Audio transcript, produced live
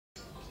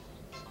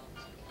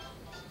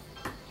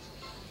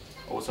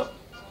what's up?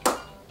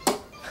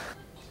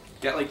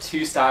 Got like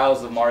two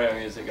styles of Mario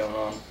music going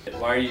on.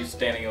 Why are you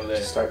standing over there?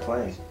 Just start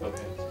playing.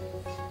 Okay.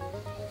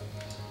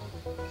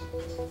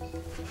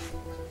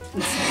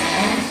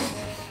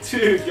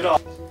 Dude, get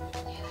off.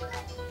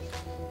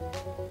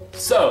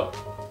 So,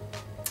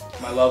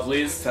 my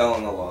lovelies, Fell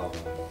in the lava.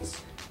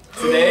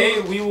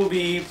 today we will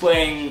be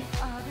playing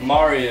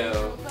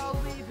Mario.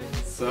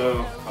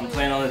 So, I'm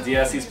playing on the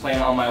DS, he's playing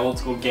on my old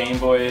school Game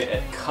Boy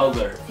at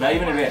Color. Not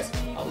even advanced,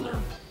 Color.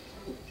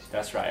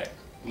 That's right.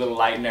 Little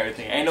light and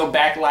everything. Ain't no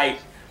backlight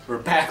or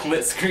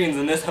backlit screens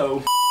in this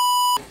hoe.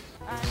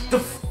 The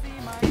f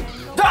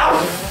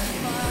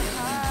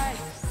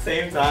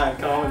Same time,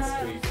 common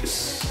streak.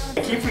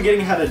 I keep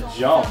forgetting how to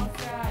jump.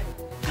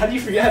 How do you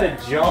forget how to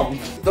jump?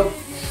 The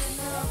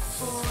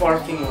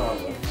sparking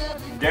lava.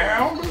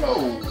 Down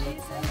below.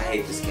 I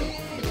hate this game.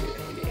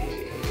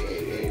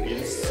 You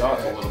just suck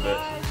a little bit.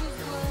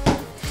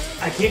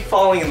 I keep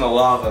falling in the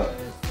lava.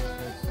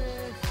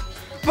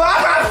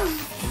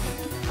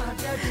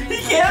 He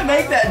can't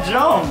make that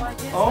jump.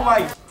 Oh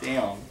my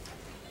damn.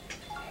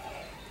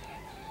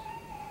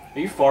 Are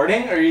you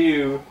farting or are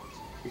you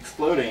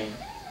exploding?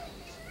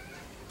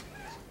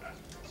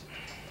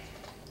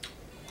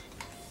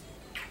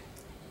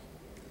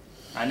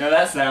 I know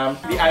that sound.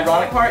 The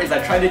ironic part is I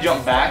tried to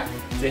jump back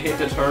to hit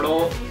the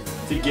turtle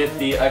to get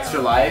the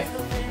extra life,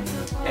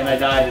 and I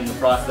died in the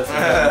process of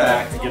jumping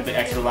back to get the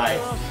extra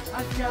life.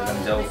 With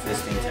them double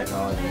fisting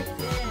technology.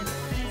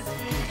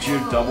 Your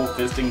double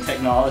fisting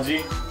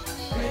technology.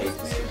 I hate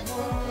this game.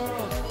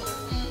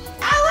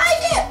 I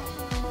like it!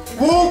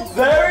 Whoop!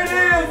 There it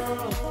is!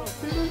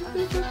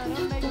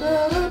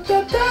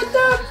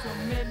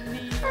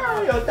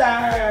 Mario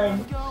time!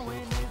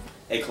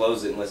 Hey,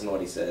 close it and listen to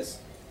what he says.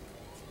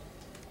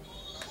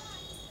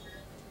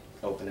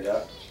 Open it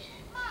up.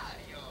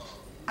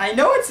 I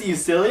know it's you,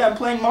 silly. I'm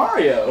playing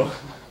Mario.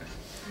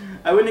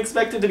 I wouldn't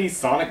expect it to be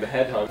Sonic the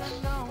Hedgehog.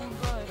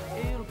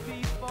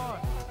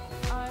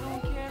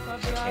 I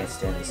can't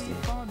stand this game.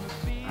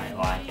 I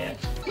like it.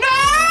 No!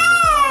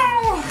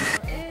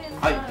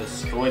 I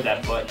destroyed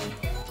that button.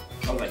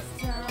 I was like,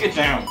 get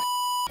down.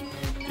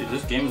 Dude,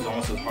 this game is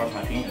almost as hard as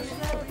my penis.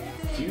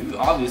 You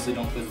obviously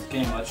don't play this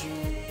game much.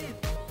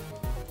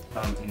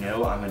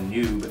 No, I'm a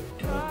noob.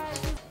 Duh.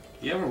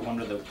 You ever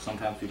wonder that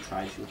sometimes we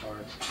try too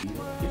hard?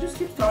 You just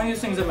keep throwing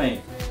these things at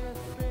me.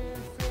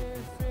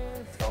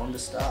 Tell him to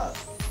stop.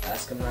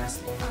 Ask him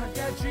nicely.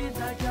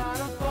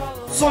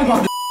 So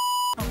much.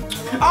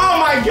 Oh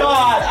my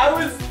god!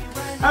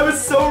 I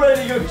was so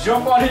ready to go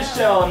jump on his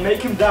shell and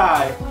make him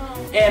die.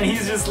 And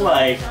he's just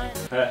like,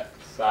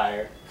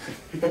 sire.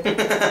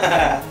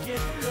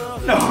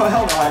 No,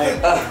 hell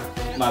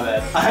no. My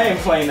bad. I ain't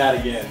playing that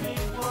again.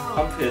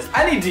 I'm pissed.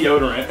 I need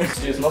deodorant.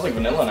 Dude, it smells like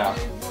vanilla now.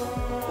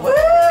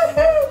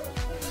 Woohoo!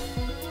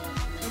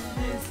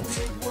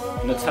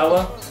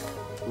 Nutella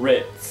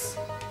Ritz.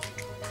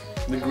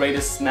 The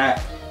greatest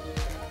snack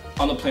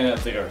on the planet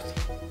of the earth.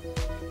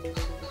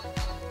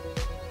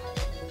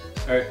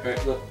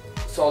 Alright, look.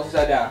 Salty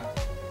side down.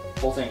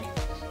 Full sink.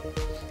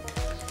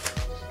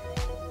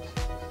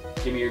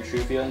 Give me your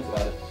true feelings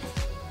about it.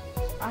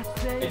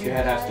 If your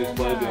head has to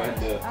explode, go ahead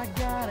and do it. I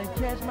gotta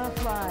catch my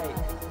flight.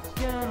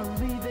 Gonna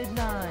leave at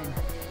 9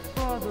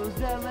 for those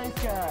LA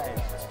skies.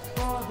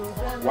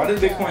 Why do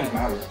Bitcoins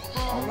matter?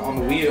 On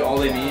the Wii, all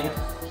they mean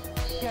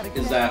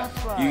is that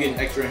you get an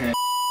extra hint.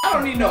 I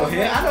don't need no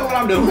hint. I know what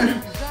I'm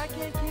doing.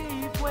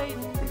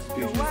 Dude,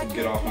 you need to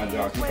get off my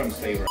jock. I'm trying to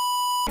save her.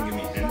 Give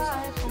me hints.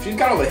 If she's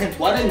got all the hints,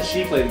 why didn't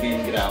she play the game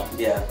and get out?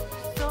 Yeah.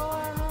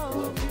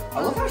 I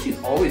love how she's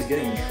always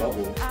getting in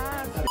trouble.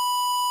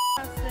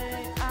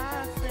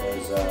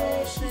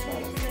 Because she's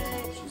not a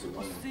man. She's a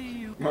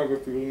woman. My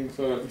feelings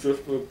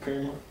just for the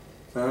camera.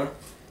 Huh?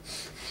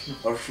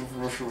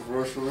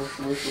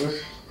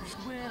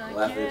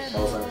 Laugh at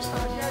Alzheimer's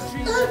time.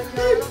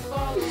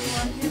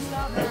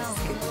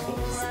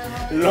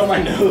 Is it on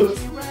my nose?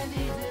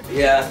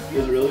 Yeah. Is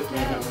it really?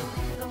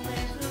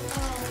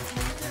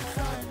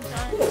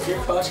 Look, your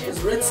crotch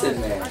has Ritz in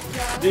there.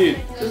 Dude,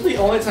 this is the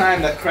only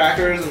time that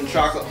crackers and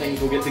chocolate things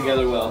will get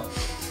together well.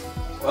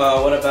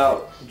 What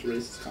about...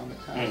 Racist comment.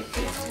 I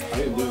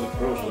didn't lose the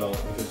pearl shell.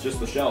 If it's just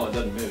the shell, it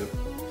doesn't move.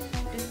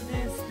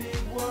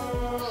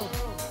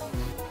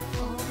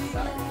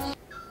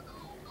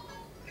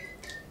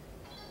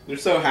 They're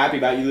so happy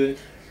about you.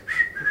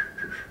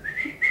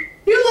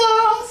 You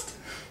lost!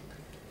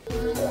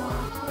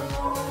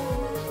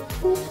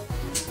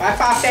 Bye,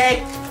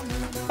 Poppy!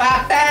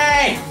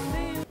 Poppy!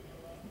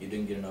 You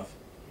didn't get enough.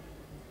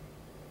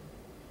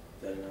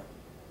 Is that enough?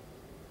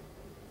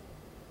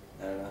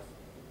 Not enough?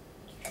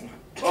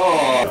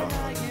 Oh!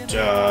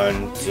 Dun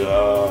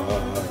dun.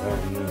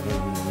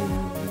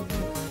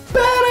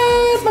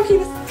 Badass, my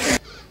penis!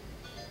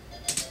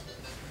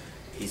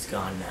 He's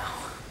gone now.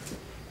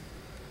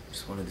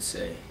 Just wanted to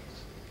say,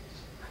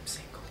 I'm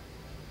single.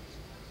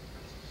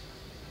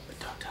 But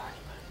don't tell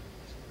anybody.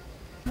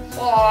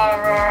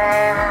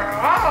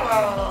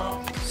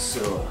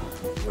 So,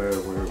 where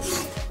were we?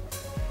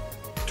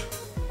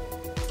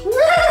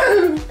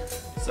 Woo!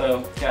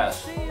 So,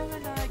 Cash,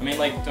 I mean,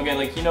 like, okay,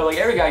 like, you know, like,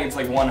 every guy gets,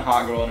 like, one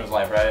hot girl in his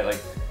life, right? Like,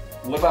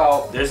 what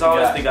about... There's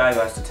always the guy who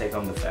has to take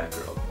home the fat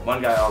girl.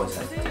 One guy always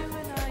has to take home the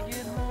fat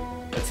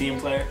girl. A team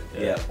player?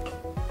 Yeah.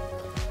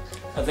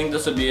 I think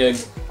this would be a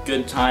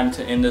good time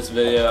to end this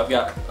video. I've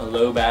got a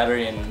low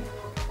battery and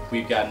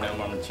we've got no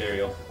more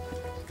material.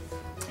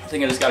 I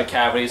think I just got a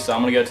cavity, so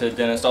I'm gonna go to the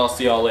dentist. I'll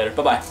see y'all later.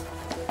 Bye-bye.